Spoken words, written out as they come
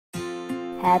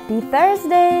Happy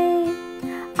Thursday!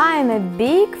 I am a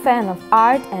big fan of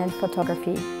art and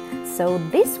photography, so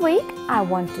this week I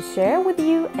want to share with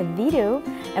you a video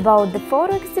about the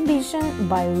photo exhibition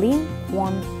by Lim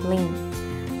Kwong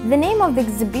Ling. The name of the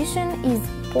exhibition is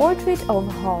Portrait of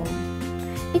Home.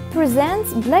 It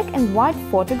presents black and white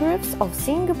photographs of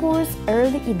Singapore's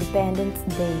early independence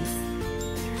days.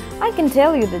 I can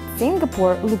tell you that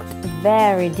Singapore looked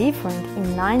very different in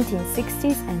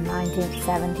 1960s and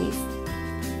 1970s.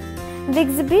 The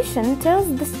exhibition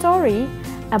tells the story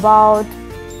about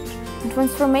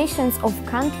transformations of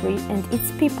country and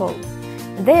its people,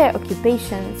 their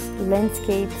occupations,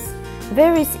 landscapes,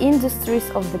 various industries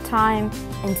of the time,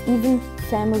 and even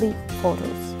family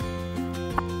photos.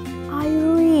 I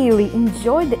really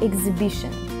enjoyed the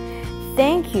exhibition.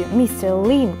 Thank you, Mr.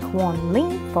 Lim Kwong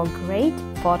Ling, for great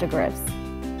photographs.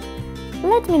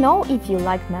 Let me know if you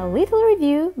liked my little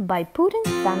review by putting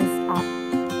thumbs up.